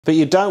But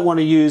you don't want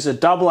to use a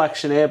double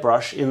action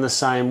airbrush in the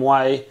same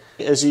way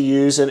as you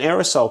use an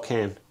aerosol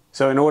can.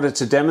 So in order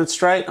to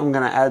demonstrate, I'm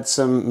going to add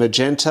some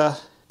magenta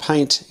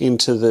paint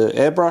into the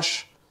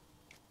airbrush.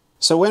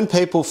 So when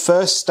people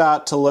first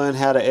start to learn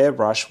how to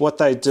airbrush, what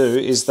they do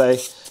is they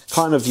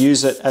kind of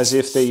use it as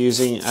if they're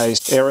using an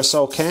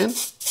aerosol can.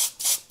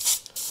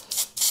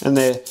 And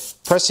they're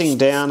pressing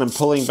down and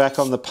pulling back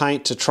on the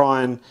paint to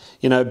try and,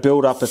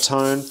 build up a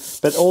tone.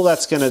 But all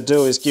that's going to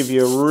do is give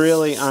you a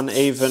really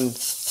uneven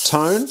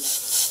tone,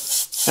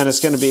 and it's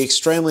going to be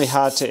extremely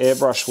hard to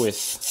airbrush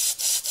with.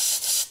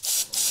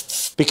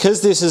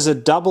 Because this is a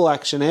double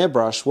action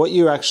airbrush, what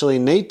you actually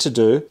need to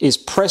do is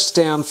press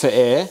down for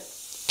air,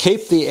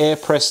 keep the air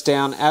pressed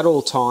down at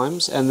all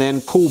times, and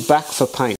then pull back for paint.